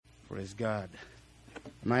Praise God.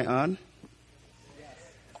 Am I on?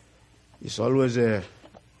 It's always a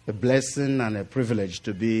blessing and a privilege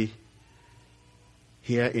to be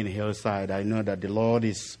here in Hillside. I know that the Lord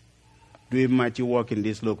is doing mighty work in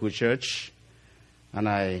this local church, and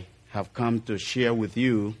I have come to share with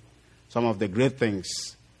you some of the great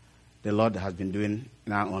things the Lord has been doing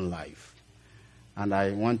in our own life. And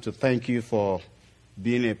I want to thank you for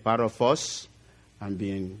being a part of us and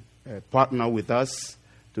being a partner with us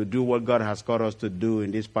to do what God has called us to do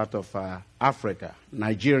in this part of Africa.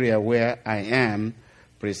 Nigeria, where I am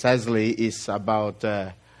precisely, is about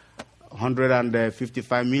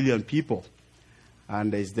 155 million people,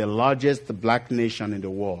 and is the largest black nation in the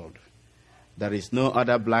world. There is no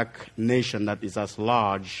other black nation that is as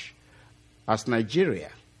large as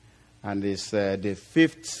Nigeria, and is the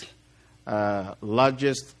fifth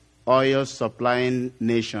largest oil supplying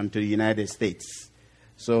nation to the United States.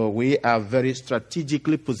 So we are very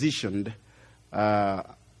strategically positioned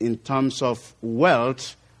in terms of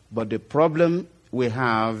wealth, but the problem we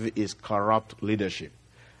have is corrupt leadership,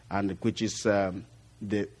 and which is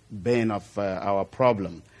the bane of our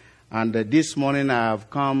problem. And this morning I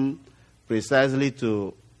have come precisely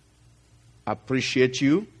to appreciate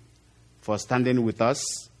you for standing with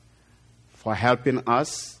us, for helping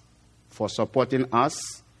us, for supporting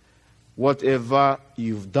us. Whatever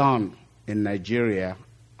you've done in Nigeria,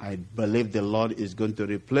 I believe the Lord is going to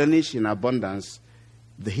replenish in abundance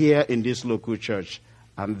here in this local church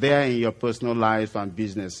and there in your personal life and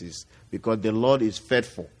businesses, because the Lord is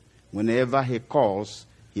faithful. Whenever He calls,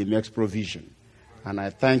 He makes provision. And I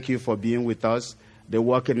thank you for being with us. The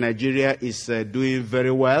work in Nigeria is doing very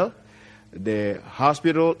well. The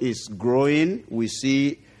hospital is growing. We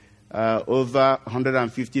see over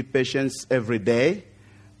 150 patients every day.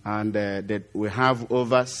 And that we have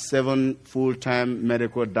over 7 full-time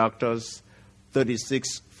medical doctors,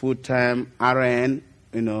 36 full-time RN,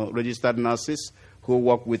 registered nurses who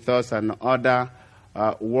work with us, and other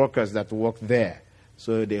workers that work there.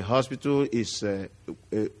 So the hospital is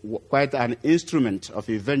quite an instrument of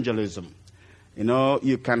evangelism.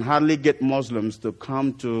 You can hardly get Muslims to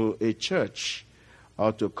come to a church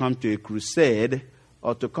or to come to a crusade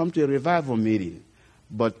or to come to a revival meeting.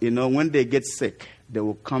 But, when they get sick, they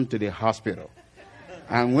will come to the hospital.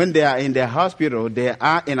 And when they are in the hospital, they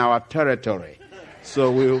are in our territory.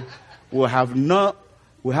 So we have no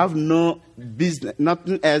business,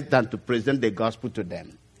 nothing else than to present the gospel to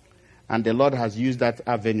them. And the Lord has used that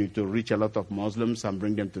avenue to reach a lot of Muslims and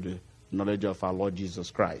bring them to the knowledge of our Lord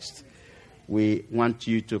Jesus Christ. We want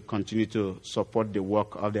you to continue to support the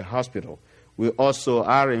work of the hospital. We also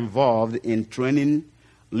are involved in training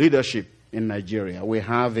leadership in Nigeria. We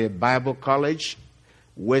have a Bible college,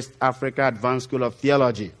 West Africa Advanced School of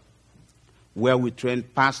Theology, where we train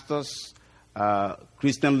pastors,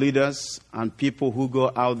 Christian leaders, and people who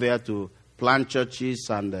go out there to plant churches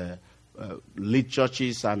and lead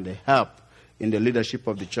churches and help in the leadership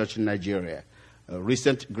of the church in Nigeria. A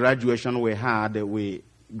recent graduation we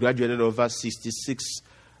graduated over 66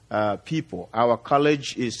 people. Our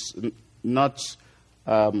college is not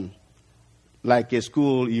like a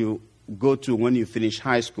school you go to when you finish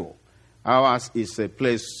high school. Ours is a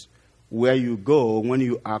place where you go when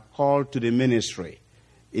you are called to the ministry.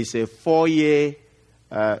 It's a 4-year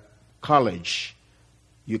college.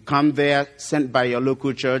 You come there, sent by your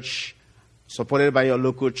local church, supported by your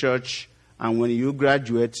local church, and when you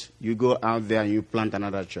graduate, you go out there and you plant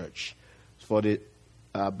another church. For the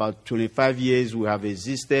about 25 years we have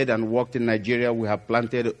existed and worked in Nigeria, we have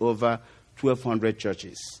planted over 1,200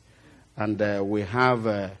 churches. And we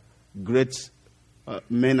have great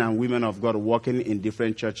men and women of God working in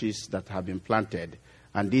different churches that have been planted.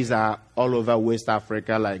 And these are all over West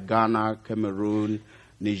Africa, like Ghana, Cameroon,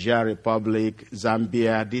 Niger Republic,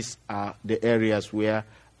 Zambia. These are the areas where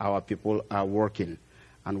our people are working.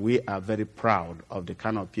 And we are very proud of the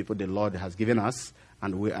kind of people the Lord has given us.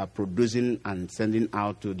 And we are producing and sending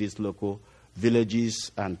out to these local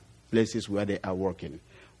villages and places where they are working.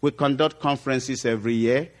 We conduct conferences every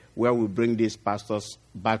year where we bring these pastors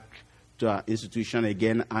back to our institution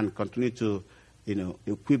again and continue to,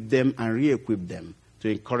 equip them and re-equip them to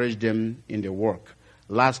encourage them in the work.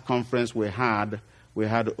 Last conference we had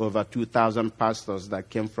over 2,000 pastors that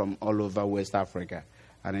came from all over West Africa.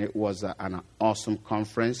 And it was an awesome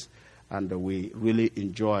conference, and we really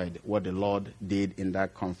enjoyed what the Lord did in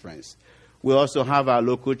that conference. We also have our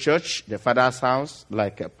local church, the Father's House,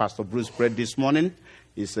 like Pastor Bruce prayed this morning.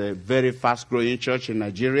 It's a very fast-growing church in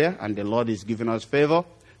Nigeria, and the Lord is giving us favor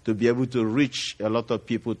to be able to reach a lot of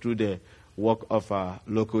people through the work of our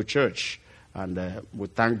local church. And we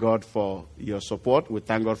thank God for your support. We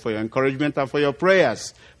thank God for your encouragement and for your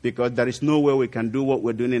prayers, because there is no way we can do what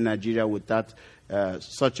we're doing in Nigeria without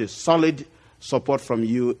such a solid support from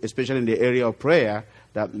you, especially in the area of prayer,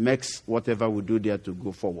 that makes whatever we do there to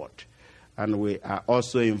go forward. And we are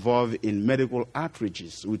also involved in medical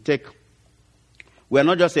outreaches. We're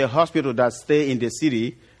not just a hospital that stay in the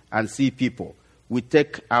city and see people. We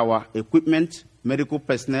take our equipment, medical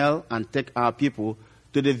personnel, and take our people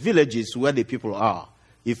to the villages where the people are.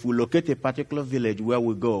 If we locate a particular village where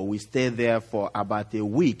we go, we stay there for about a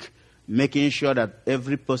week, making sure that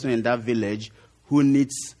every person in that village who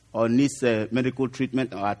needs medical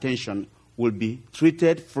treatment or attention will be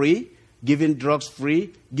treated free, given drugs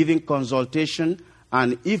free, given consultation.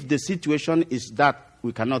 And if the situation is that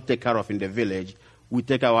we cannot take care of in the village, we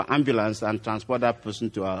take our ambulance and transport that person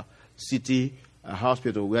to our city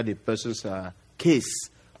hospital where the person's case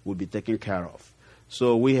will be taken care of.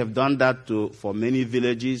 So we have done that for many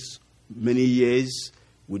villages, many years.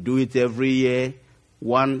 We do it every year,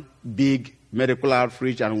 one big medical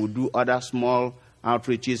outreach, and we do other small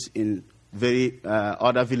outreaches in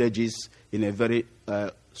other villages in a very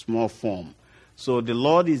small form. So the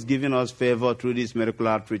Lord is giving us favor through these medical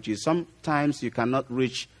outreaches. Sometimes you cannot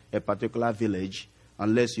reach a particular village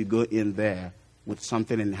unless you go in there with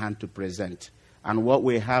something in hand to present. And what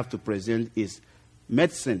we have to present is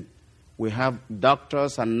medicine. We have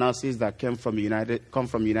doctors and nurses that come from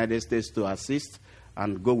United States to assist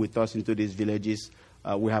and go with us into these villages.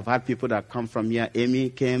 We have had people that come from here. Amy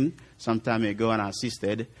came some time ago and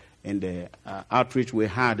assisted in the outreach we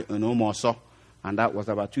had in Omoso, and that was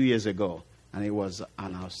about 2 years ago. And it was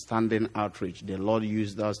an outstanding outreach. The Lord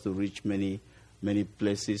used us to reach many, many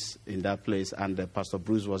places in that place, and Pastor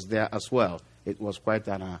Bruce was there as well. It was quite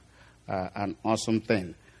an awesome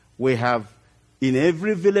thing. We have, in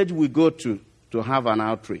every village we go to have an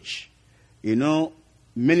outreach. You know,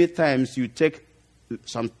 many times you take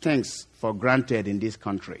some things for granted in this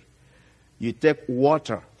country. You take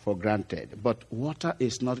water for granted, but water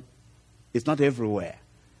is not everywhere.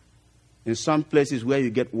 In some places where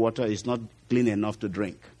you get water, it's not clean enough to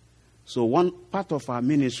drink. So one part of our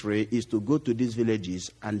ministry is to go to these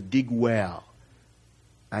villages and dig well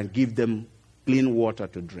and give them clean water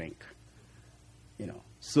to drink. You know,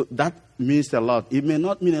 so that means a lot. It may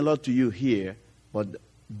not mean a lot to you here, but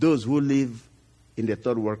those who live in the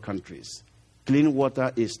third world countries, clean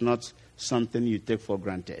water is not something you take for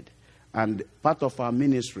granted. And part of our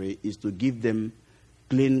ministry is to give them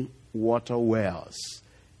clean water wells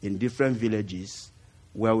in different villages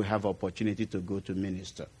where we have opportunity to go to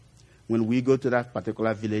minister. When we go to that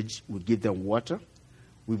particular village, we give them water.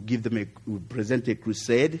 We present a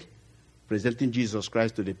crusade, presenting Jesus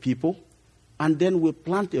Christ to the people, and then we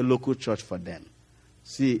plant a local church for them.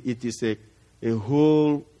 See, it is a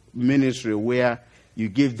whole ministry where you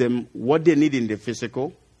give them what they need in the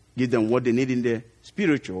physical, give them what they need in the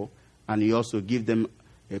spiritual, and you also give them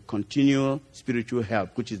a continual spiritual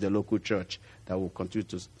help, which is the local church that will continue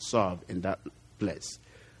to serve in that place.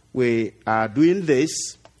 We are doing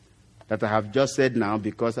this that I have just said now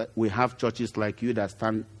because we have churches like you that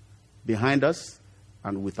stand behind us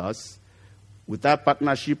and with us. Without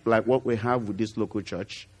partnership like what we have with this local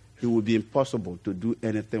church, it would be impossible to do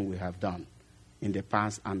anything we have done in the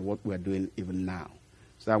past and what we're doing even now.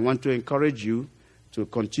 So I want to encourage you to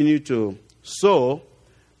continue to sow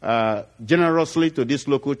generously to this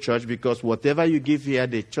local church, because whatever you give here,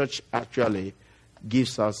 the church actually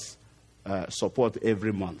gives us support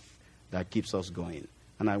every month that keeps us going.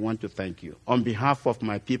 And I want to thank you. On behalf of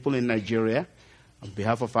my people in Nigeria, on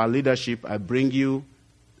behalf of our leadership, I bring you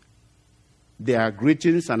their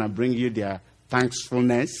greetings and I bring you their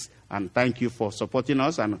thankfulness, and thank you for supporting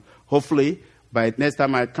us. And hopefully, by next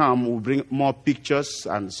time I come, we'll bring more pictures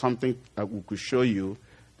and something that we could show you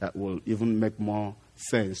that will even make more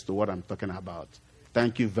sense to what I'm talking about.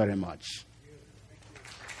 Thank you very much.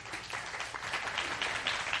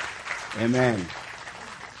 Amen.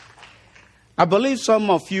 I believe some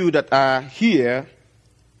of you that are here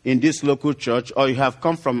in this local church, or you have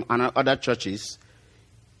come from other churches,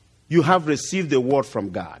 you have received the word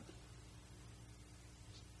from God.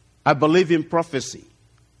 I believe in prophecy.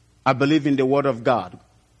 I believe in the word of God,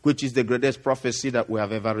 which is the greatest prophecy that we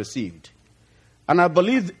have ever received. And I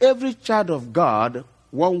believe every child of God,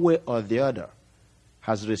 one way or the other,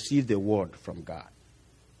 has received the word from God.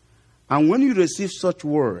 And when you receive such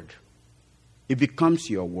word, it becomes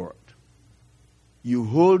your word. You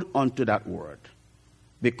hold on to that word.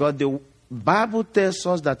 Because the Bible tells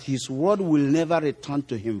us that his word will never return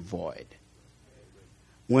to him void.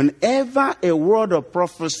 Whenever a word of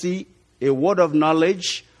prophecy, a word of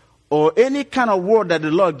knowledge, or any kind of word that the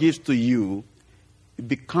Lord gives to you, it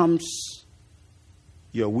becomes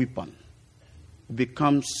your weapon. It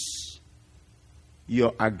becomes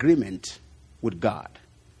your agreement with God.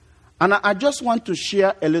 And I just want to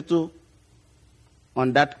share a little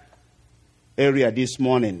on that area this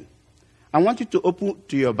morning. I want you to open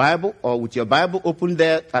to your Bible, or with your Bible open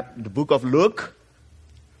there at the book of Luke.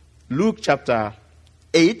 Luke chapter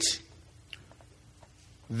 8,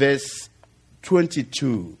 verse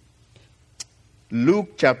 22.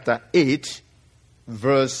 Luke chapter 8,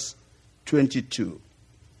 verse 22.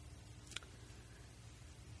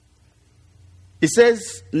 It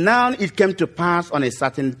says, now it came to pass on a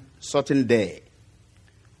certain day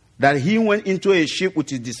that he went into a ship with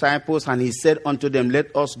his disciples, and he said unto them,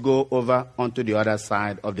 let us go over unto the other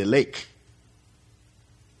side of the lake.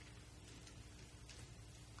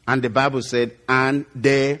 And the Bible said, and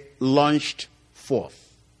they launched forth.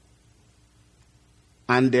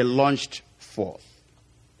 And they launched forth.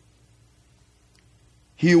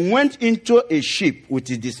 He went into a ship with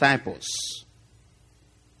his disciples.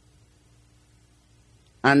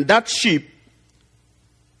 And that ship,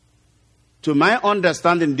 to my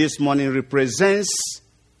understanding this morning, represents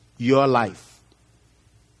your life,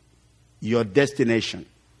 your destination,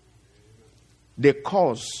 the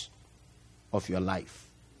cause of your life.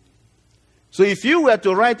 So if you were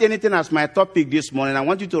to write anything as my topic this morning, I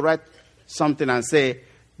want you to write something and say,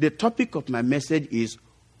 the topic of my message is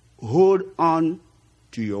hold on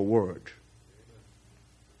to your word.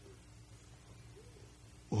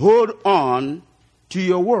 Hold on to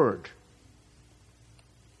your word.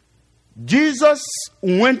 Jesus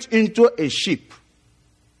went into a ship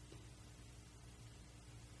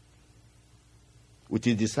with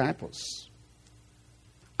his disciples.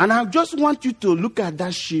 And I just want you to look at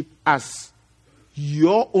that ship as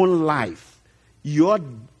your own life, your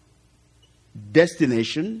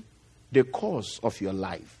destination, the cause of your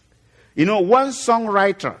life. You know, one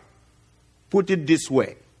songwriter put it this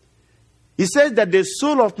way. He says that the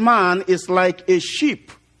soul of man is like a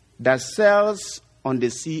ship that sails on the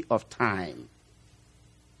sea of time.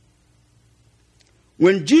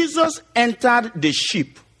 When Jesus entered the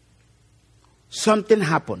ship, something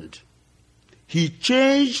happened. He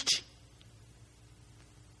changed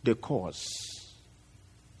the course.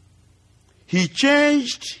 He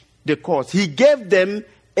changed the course. He gave them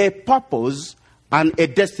a purpose and a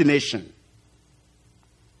destination.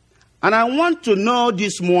 And I want to know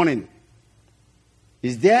this morning,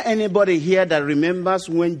 is there anybody here that remembers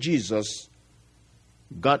when Jesus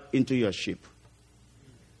got into your ship?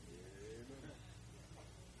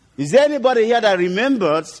 Is there anybody here that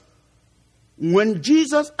remembers when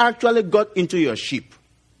Jesus actually got into your ship?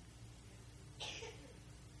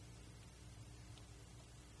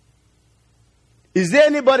 Is there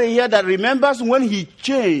anybody here that remembers when he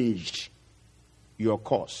changed your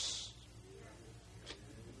course?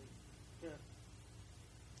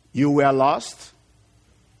 You were lost.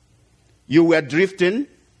 You were drifting.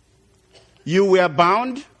 You were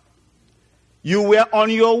bound. You were on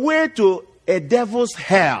your way to a devil's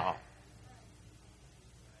hell.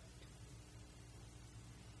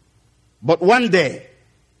 But one day,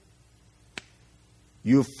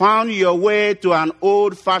 you found your way to an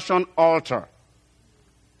old-fashioned altar.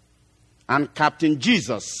 And Captain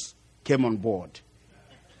Jesus came on board.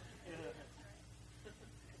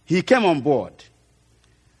 He came on board.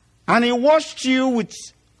 And he washed you with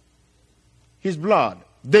his blood.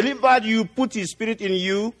 Delivered you, put his spirit in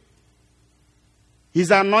you.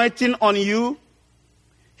 His anointing on you.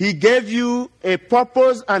 He gave you a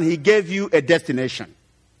purpose and he gave you a destination.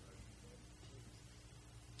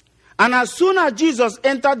 And as soon as Jesus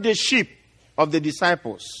entered the ship of the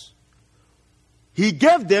disciples, he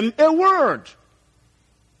gave them a word.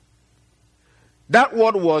 That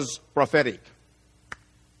word was prophetic.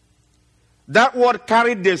 That word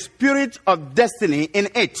carried the spirit of destiny in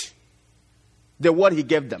it. The word he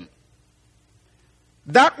gave them.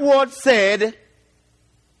 That word said,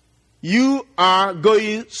 you are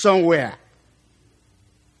going somewhere.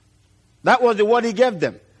 That was the word he gave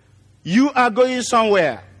them. You are going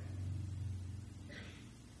somewhere.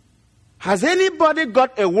 Has anybody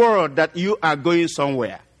got a word that you are going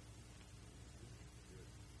somewhere?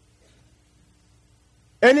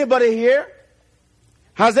 Anybody here?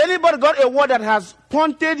 Has anybody got a word that has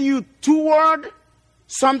pointed you toward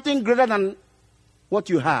something greater than what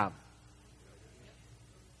you have?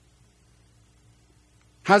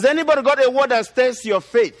 Has anybody got a word that stirs your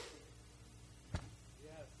faith?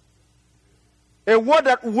 A word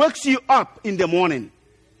that wakes you up in the morning?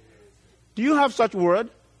 Do you have such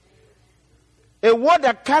word? A word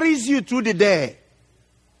that carries you through the day?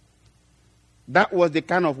 That was the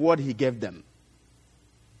kind of word he gave them.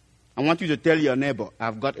 I want you to tell your neighbor,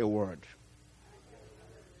 I've got a word.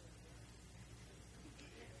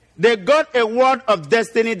 They got a word of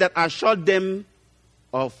destiny that assured them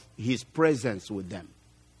of his presence with them.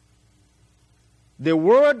 The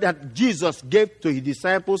word that Jesus gave to his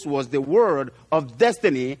disciples was the word of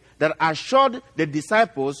destiny that assured the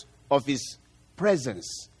disciples of his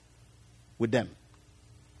presence with them.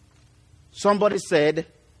 Somebody said,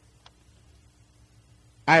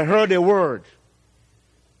 I heard a word,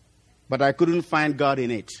 but I couldn't find God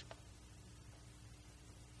in it.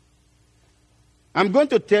 I'm going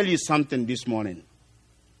to tell you something this morning.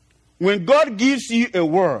 When God gives you a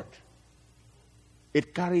word,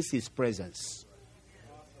 it carries his presence.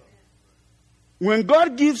 When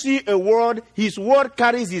God gives you a word, his word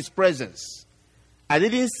carries his presence. I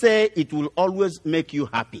didn't say it will always make you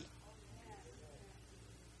happy.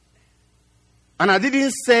 And I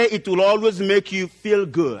didn't say it will always make you feel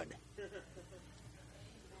good.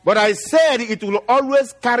 But I said it will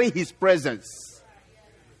always carry his presence.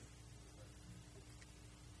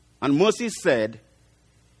 And Moses said,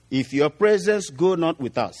 if your presence go not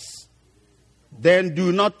with us, then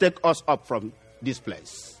do not take us up from this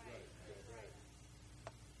place.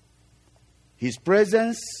 His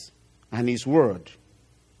presence and his word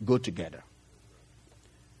go together.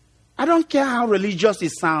 I don't care how religious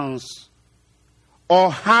it sounds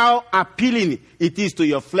or how appealing it is to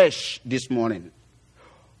your flesh this morning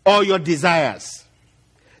or your desires.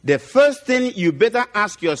 The first thing you better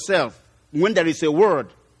ask yourself when there is a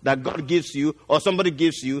word that God gives you or somebody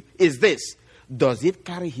gives you is this: does it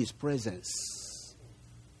carry his presence?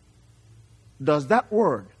 Does that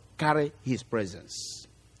word carry his presence?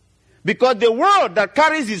 Because the word that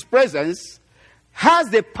carries his presence has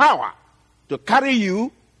the power to carry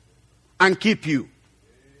you and keep you.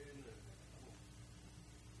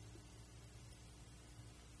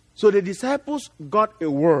 So the disciples got a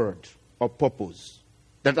word of purpose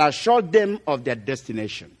that assured them of their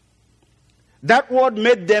destination. That word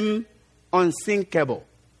made them unsinkable.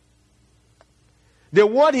 The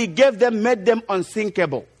word he gave them made them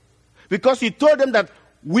unsinkable. Because he told them that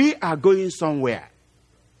we are going somewhere.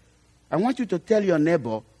 I want you to tell your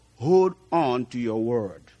neighbor, hold on to your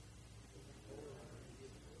word.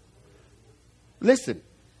 Listen,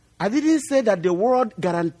 I didn't say that the word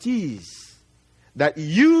guarantees that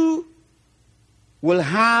you will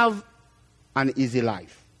have an easy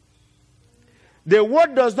life. The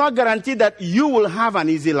word does not guarantee that you will have an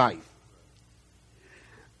easy life.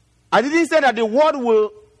 I didn't say that the word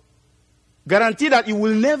will guarantee that you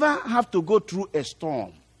will never have to go through a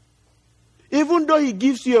storm. Even though he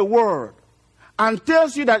gives you a word and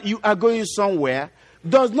tells you that you are going somewhere,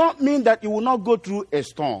 does not mean that you will not go through a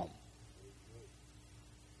storm.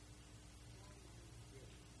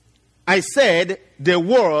 I said the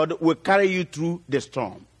word will carry you through the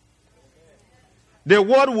storm. The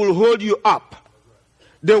word will hold you up.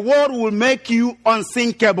 The word will make you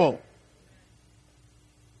unsinkable.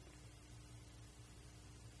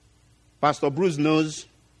 Pastor Bruce knows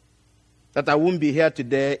that I wouldn't be here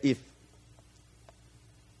today if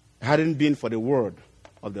it hadn't been for the word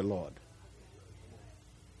of the Lord.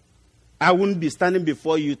 I wouldn't be standing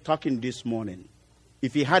before you talking this morning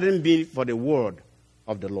if it hadn't been for the word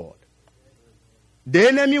of the Lord. The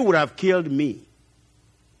enemy would have killed me,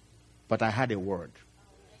 but I had a word.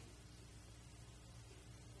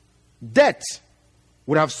 Death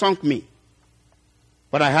would have sunk me,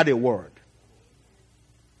 but I had a word.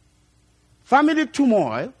 Family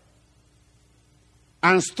turmoil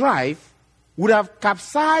and strife would have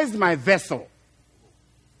capsized my vessel,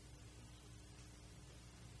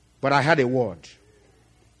 but I had a word.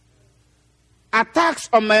 Attacks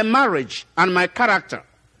on my marriage and my character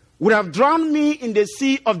would have drowned me in the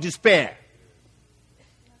sea of despair,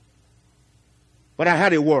 but I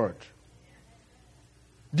had a word.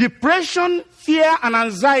 Depression, fear, and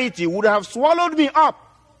anxiety would have swallowed me up,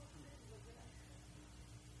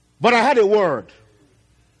 but I had a word.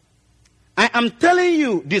 I am telling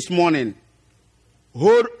you this morning,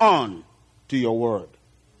 hold on to your word.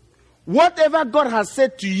 Whatever God has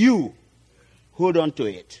said to you, hold on to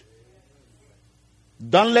it.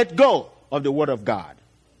 Don't let go of the word of God.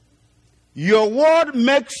 Your word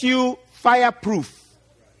makes you fireproof.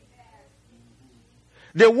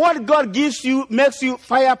 The word God gives you makes you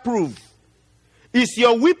fireproof. It's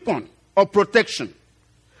your weapon of protection.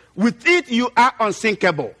 With it, you are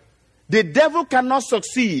unsinkable. The devil cannot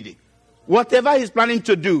succeed, whatever he's planning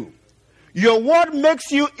to do. Your word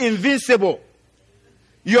makes you invincible.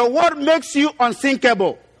 Your word makes you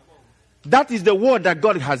unsinkable. That is the word that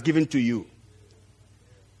God has given to you.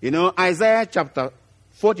 You know, Isaiah chapter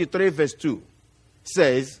 43 verse 2.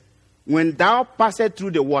 says, when thou passest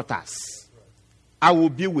through the waters, I will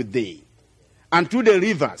be with thee. And through the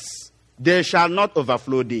rivers, they shall not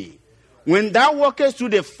overflow thee. When thou walkest through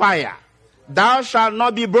the fire, thou shalt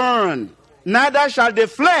not be burned, neither shall the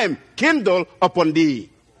flame kindle upon thee.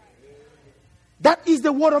 That is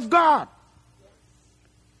the word of God.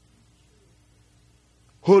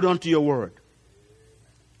 Hold on to your word.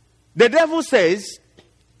 The devil says,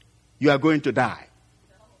 you are going to die.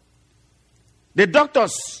 The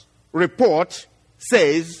doctor's report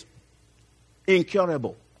says,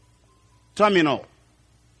 incurable, terminal,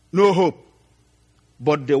 no hope.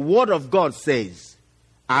 But the word of God says,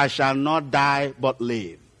 I shall not die but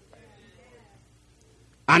live,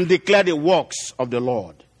 and declare the works of the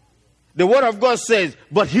Lord. The word of God says,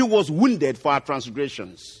 but he was wounded for our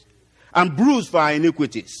transgressions and bruised for our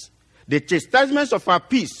iniquities. The chastisement of our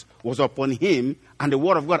peace was upon him. And the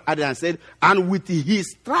word of God added and said, and with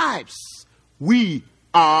his stripes we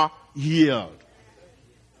are healed.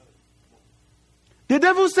 The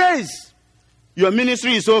devil says, your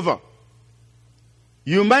ministry is over.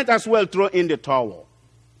 You might as well throw in the towel.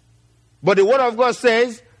 But the word of God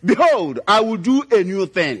says, behold, I will do a new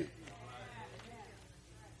thing.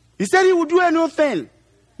 He said he will do a new thing.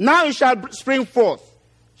 Now it shall spring forth.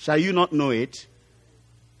 Shall you not know it?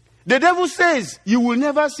 The devil says, you will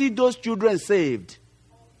never see those children saved.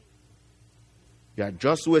 You are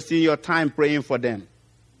just wasting your time praying for them.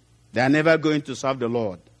 They are never going to serve the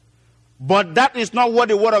Lord. But that is not what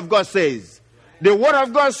the word of God says. The word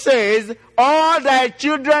of God says, all thy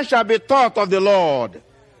children shall be taught of the Lord,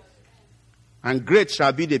 and great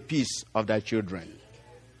shall be the peace of thy children.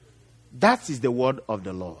 That is the word of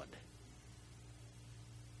the Lord.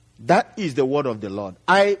 That is the word of the Lord.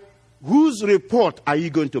 Whose report are you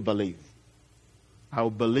going to believe? I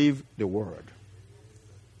will believe the word.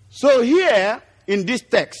 So here in this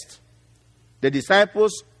text, the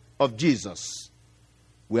disciples of Jesus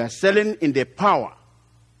were selling in the power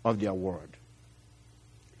of their word.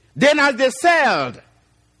 Then as they sailed,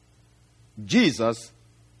 Jesus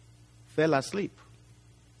fell asleep.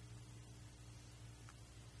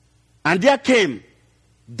 And there came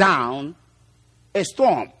down a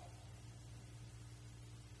storm.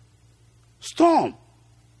 Storm.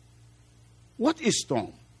 What is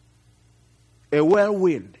storm? A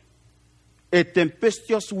whirlwind, a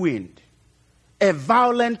tempestuous wind, a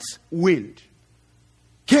violent wind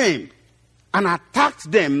came and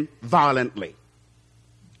attacked them violently.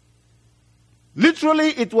 Literally,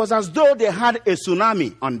 it was as though they had a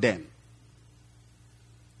tsunami on them.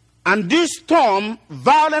 And this storm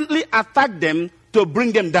violently attacked them to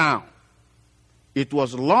bring them down. It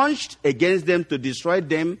was launched against them to destroy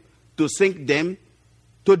them, to sink them,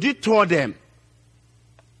 to detour them.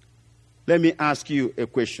 Let me ask you a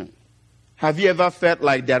question. Have you ever felt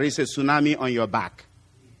like there is a tsunami on your back?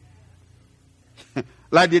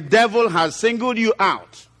 Like the devil has singled you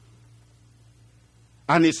out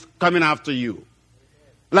and is coming after you.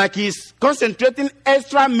 Like he's concentrating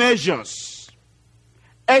extra measures,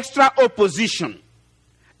 extra opposition,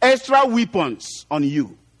 extra weapons on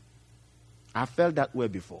you. I felt that way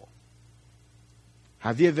before.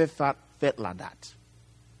 Have you ever felt like that?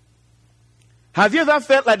 Have you ever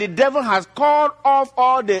felt like the devil has called off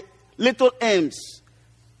all the little imps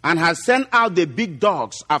and has sent out the big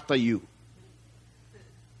dogs after you?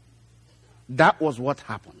 That was what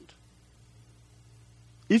happened.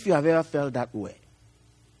 If you have ever felt that way,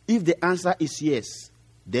 if the answer is yes,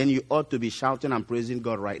 then you ought to be shouting and praising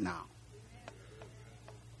God right now.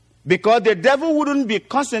 Because the devil wouldn't be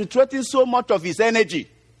concentrating so much of his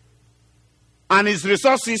energy and his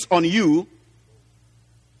resources on you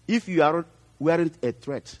if you weren't a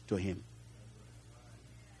threat to him.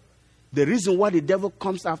 The reason why the devil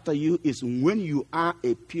comes after you is when you are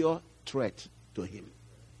a pure threat to him.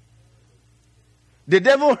 The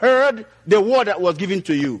devil heard the word that was given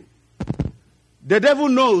to you. The devil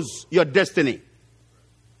knows your destiny.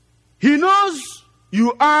 He knows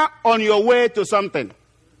you are on your way to something.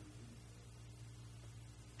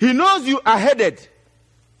 He knows you are headed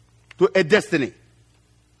to a destiny.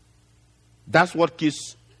 That's what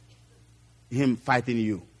keeps him fighting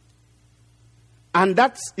you. And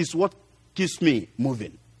that is what keeps me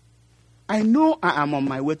moving. I know I am on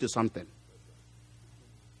my way to something.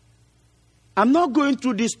 I'm not going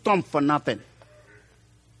through this storm for nothing.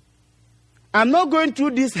 I'm not going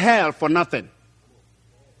through this hell for nothing.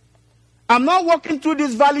 I'm not walking through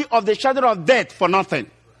this valley of the shadow of death for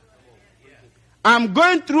nothing. I'm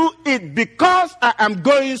going through it because I am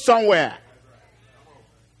going somewhere.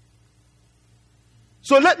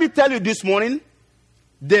 So let me tell you this morning,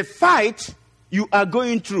 the fight you are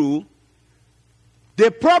going through The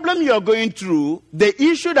problem you are going through, the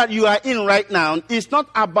issue that you are in right now, is not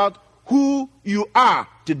about who you are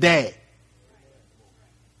today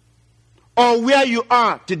or where you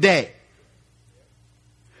are today.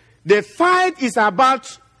 The fight is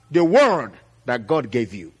about the word that God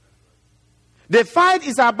gave you. The fight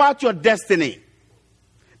is about your destiny.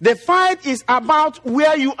 The fight is about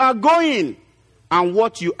where you are going and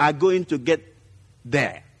what you are going to get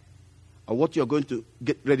there, or what you are going to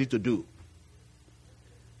get ready to do.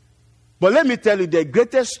 But let me tell you, the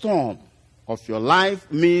greatest storm of your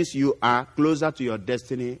life means you are closer to your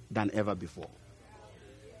destiny than ever before.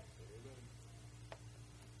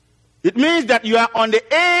 It means that you are on the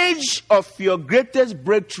edge of your greatest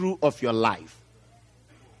breakthrough of your life.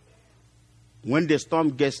 When the storm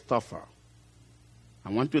gets tougher,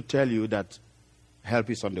 I want to tell you that help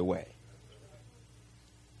is on the way.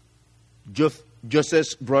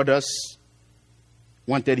 Joseph's brothers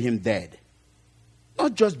wanted him dead.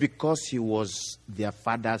 Not just because he was their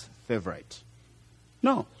father's favorite.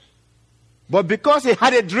 No. But because he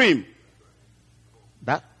had a dream.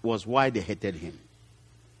 That was why they hated him.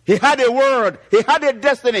 He had a word. He had a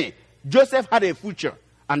destiny. Joseph had a future.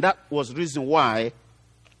 And that was the reason why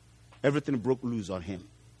everything broke loose on him.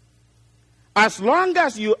 As long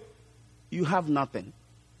as you have nothing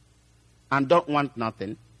and don't want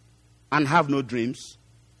nothing and have no dreams,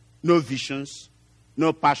 no visions,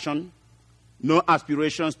 no passion, no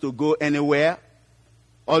aspirations to go anywhere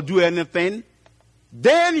or do anything,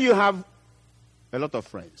 then you have a lot of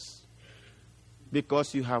friends.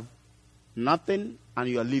 Because you have nothing and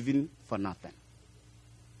you are living for nothing.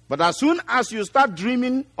 But as soon as you start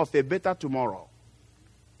dreaming of a better tomorrow,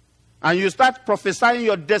 and you start prophesying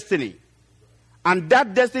your destiny, and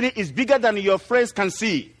that destiny is bigger than your friends can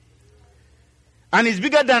see, and it's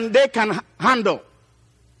bigger than they can handle,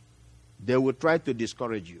 they will try to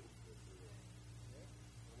discourage you.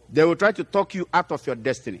 They will try to talk you out of your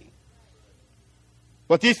destiny.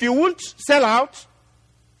 But if you won't sell out,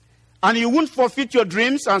 and you won't forfeit your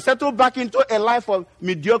dreams and settle back into a life of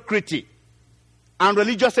mediocrity and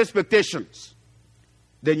religious expectations,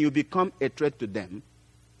 then you become a threat to them,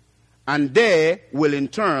 and they will in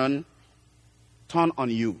turn turn on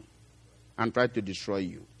you and try to destroy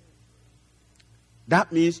you.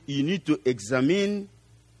 That means you need to examine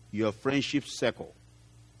your friendship circle.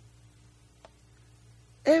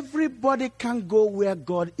 Everybody can go where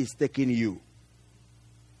God is taking you.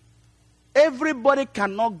 Everybody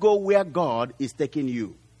cannot go where God is taking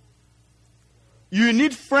you. You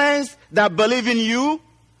need friends that believe in you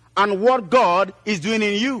and what God is doing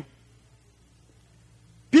in you.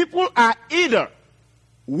 People are either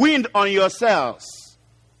wind on your sails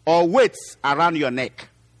or weights around your neck.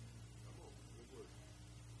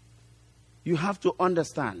 You have to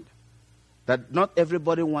understand that not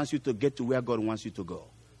everybody wants you to get to where God wants you to go.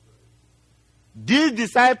 These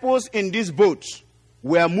disciples in this boat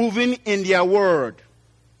were moving in their word,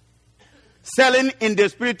 sailing in the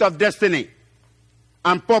spirit of destiny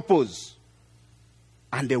and purpose,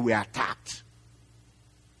 and they were attacked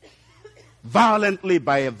violently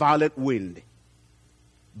by a violent wind.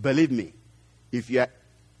 Believe me, if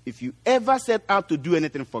you ever set out to do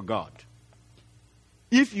anything for God,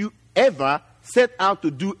 if you ever set out to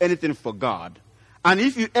do anything for God, and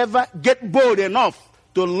if you ever get bold enough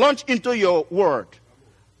to launch into your word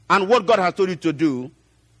and what God has told you to do,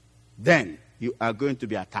 then you are going to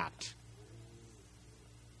be attacked.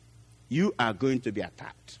 You are going to be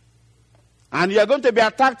attacked. And you are going to be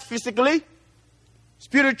attacked physically,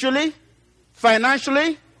 spiritually,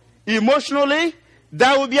 financially, emotionally.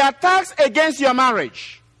 There will be attacks against your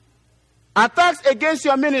marriage, attacks against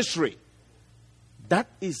your ministry. That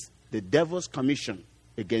is the devil's commission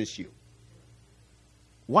against you.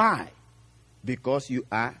 Why? Because you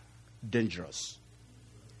are dangerous.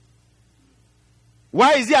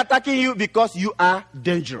 Why is he attacking you? Because you are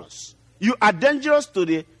dangerous. You are dangerous to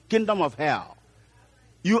the kingdom of hell.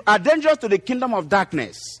 You are dangerous to the kingdom of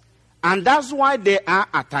darkness. And that's why they are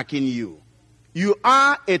attacking you. You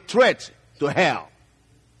are a threat to hell.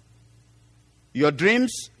 Your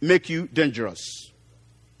dreams make you dangerous.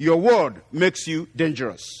 Your word makes you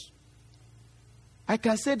dangerous. I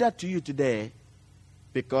can say that to you today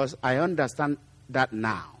because I understand that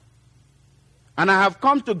now. And I have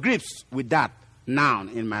come to grips with that now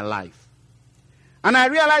in my life. And I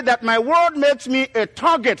realize that my word makes me a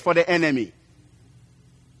target for the enemy.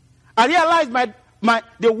 I realize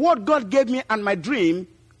the word God gave me and my dream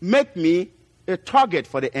make me a target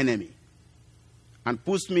for the enemy and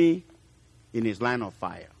puts me in his line of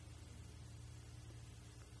fire.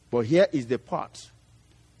 But here is the part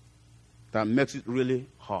that makes it really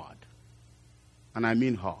hard. And I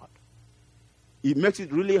mean hard. it makes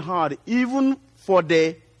it really hard, even for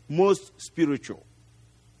the most spiritual,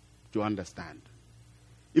 to understand.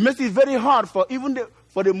 It makes it very hard for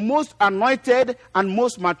for the most anointed and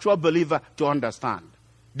most mature believer to understand.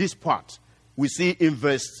 This part we see in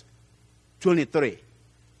verse 23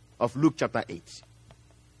 of Luke chapter 8.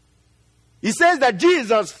 He says that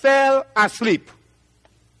Jesus fell asleep.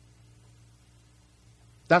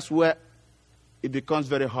 That's where it becomes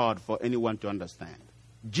very hard for anyone to understand.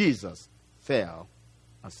 Jesus fell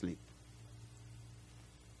asleep.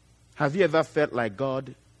 Have you ever felt like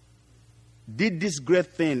God did this great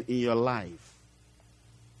thing in your life,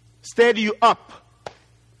 stirred you up,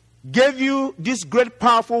 gave you this great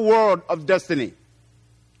powerful word of destiny,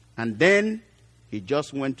 and then he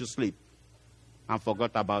just went to sleep and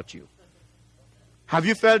forgot about you? Have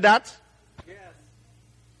you felt that? Yes.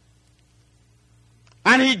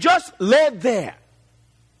 And he just laid there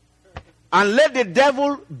and let the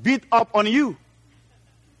devil beat up on you.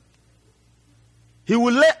 He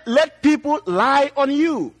will let people lie on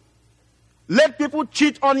you. Let people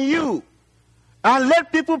cheat on you. And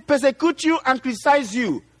let people persecute you and criticize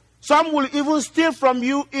you. Some will even steal from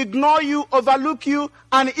you, ignore you, overlook you,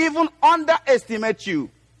 and even underestimate you.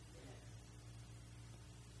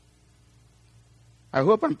 I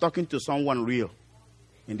hope I'm talking to someone real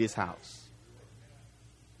in this house.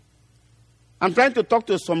 I'm trying to talk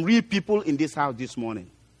to some real people in this house this morning.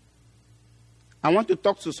 I want to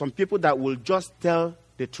talk to some people that will just tell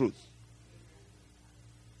the truth.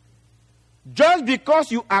 Just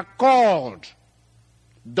because you are called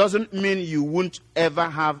doesn't mean you won't ever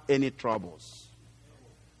have any troubles.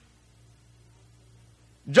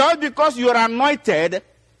 Just because you are anointed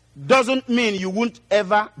doesn't mean you won't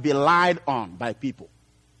ever be lied on by people.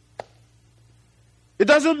 It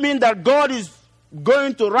doesn't mean that God is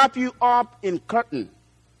going to wrap you up in curtain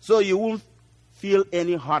so you won't feel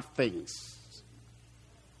any hard things,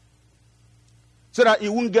 so that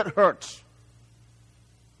you won't get hurt.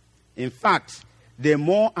 In fact, the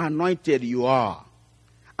more anointed you are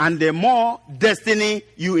and the more destiny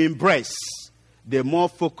you embrace, the more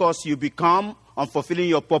focused you become on fulfilling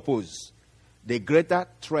your purpose, the greater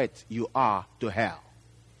threat you are to hell,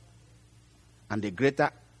 and the greater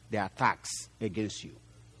the attacks against you.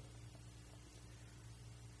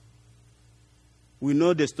 We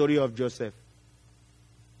know the story of Joseph.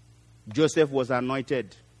 Joseph was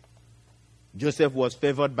anointed. Joseph was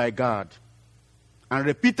favored by God. And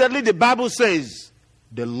repeatedly the Bible says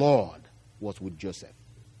the Lord was with Joseph.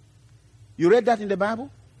 You read that in the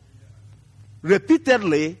Bible?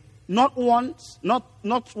 Repeatedly, not once, not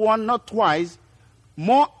one, not twice,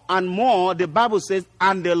 more and more, the Bible says,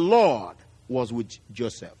 and the Lord was with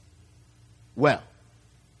Joseph. Well,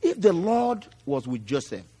 if the Lord was with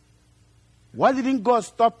Joseph, why didn't God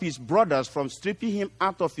stop his brothers from stripping him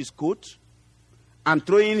out of his coat and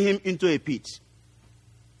throwing him into a pit?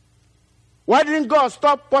 Why didn't God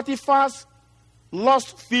stop Potiphar's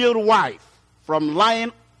lust-filled wife from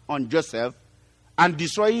lying on Joseph and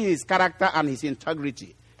destroying his character and his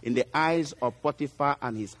integrity in the eyes of Potiphar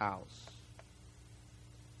and his house?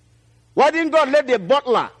 Why did God let the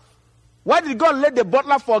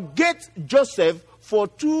butler forget Joseph for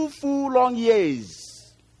 2 full long years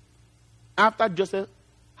after Joseph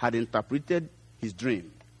had interpreted his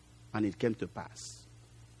dream and it came to pass?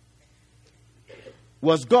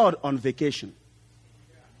 Was God on vacation?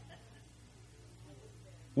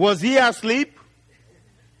 Was he asleep?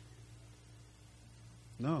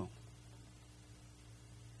 No.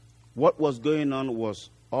 What was going on was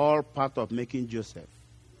all part of making Joseph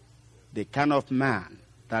the kind of man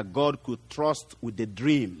that God could trust with the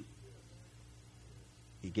dream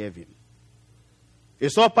he gave him.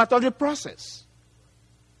 It's all part of the process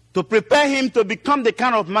to prepare him to become the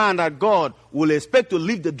kind of man that God will expect to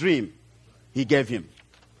live the dream he gave him.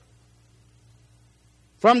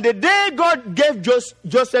 From the day God gave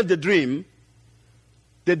Joseph the dream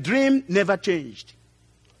never changed.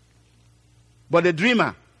 But the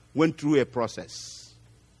dreamer went through a process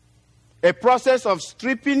of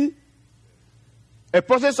stripping, a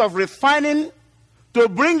process of refining to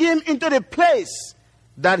bring him into the place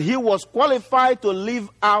that he was qualified to live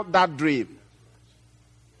out that dream.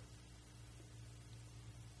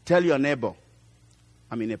 Tell your neighbor,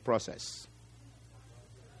 I'm in a process.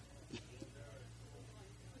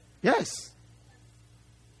 Yes.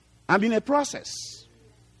 I'm in a process.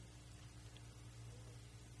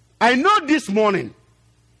 I know this morning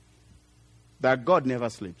that God never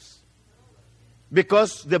sleeps.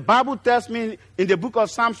 Because the Bible tells me in the book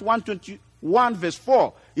of Psalms 121 verse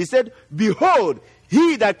 4, he said, behold,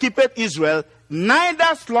 he that keepeth Israel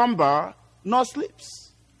neither slumber nor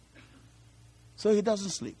sleeps. So he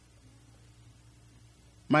doesn't sleep.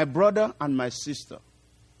 My brother and my sister,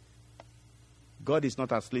 God is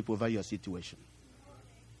not asleep over your situation.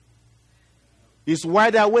 He's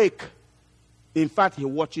wide awake. In fact, he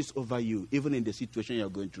watches over you, even in the situation you're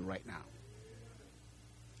going through right now.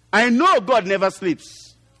 I know God never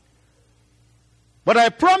sleeps. But I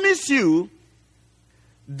promise you,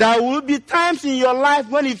 there will be times in your life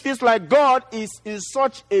when it feels like God is in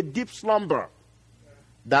such a deep slumber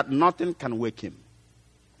that nothing can wake him.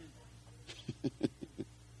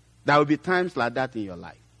 There will be times like that in your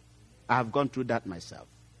life. I have gone through that myself.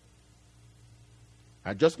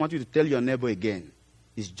 I just want you to tell your neighbor again,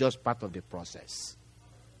 it's just part of the process.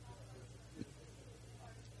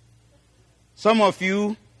 Some of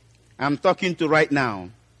you I'm talking to right now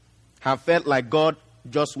have felt like God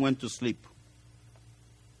just went to sleep.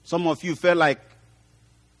 Some of you felt like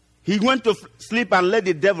he went to sleep and let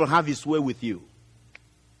the devil have his way with you.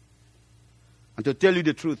 And to tell you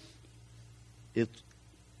the truth, it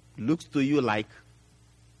looks to you like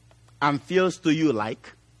and feels to you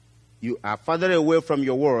like you are further away from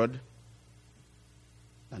your word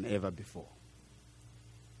than ever before.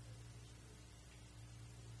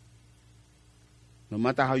 No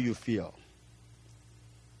matter how you feel,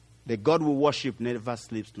 the God we worship never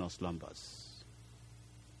sleeps nor slumbers.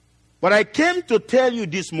 But I came to tell you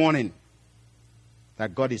this morning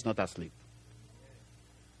that God is not asleep.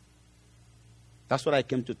 That's what I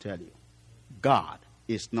came to tell you. God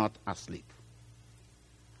is not asleep.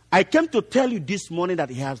 I came to tell you this morning that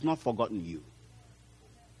he has not forgotten you.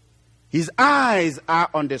 His eyes are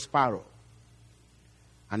on the sparrow.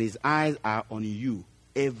 And his eyes are on you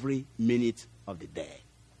every minute of the day.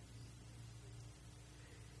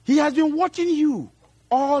 He has been watching you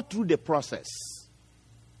all through the process.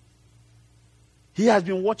 He has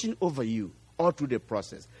been watching over you all through the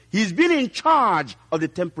process. He's been in charge of the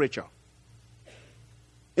temperature.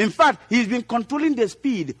 In fact, he's been controlling the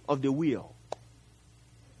speed of the wheel.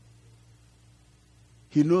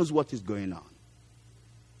 He knows what is going on.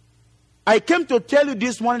 I came to tell you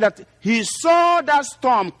this morning that he saw that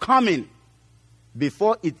storm coming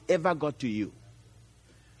before it ever got to you.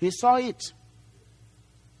 He saw it.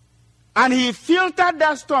 And he filtered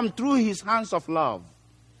that storm through his hands of love.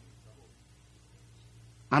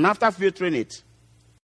 And after filtering it,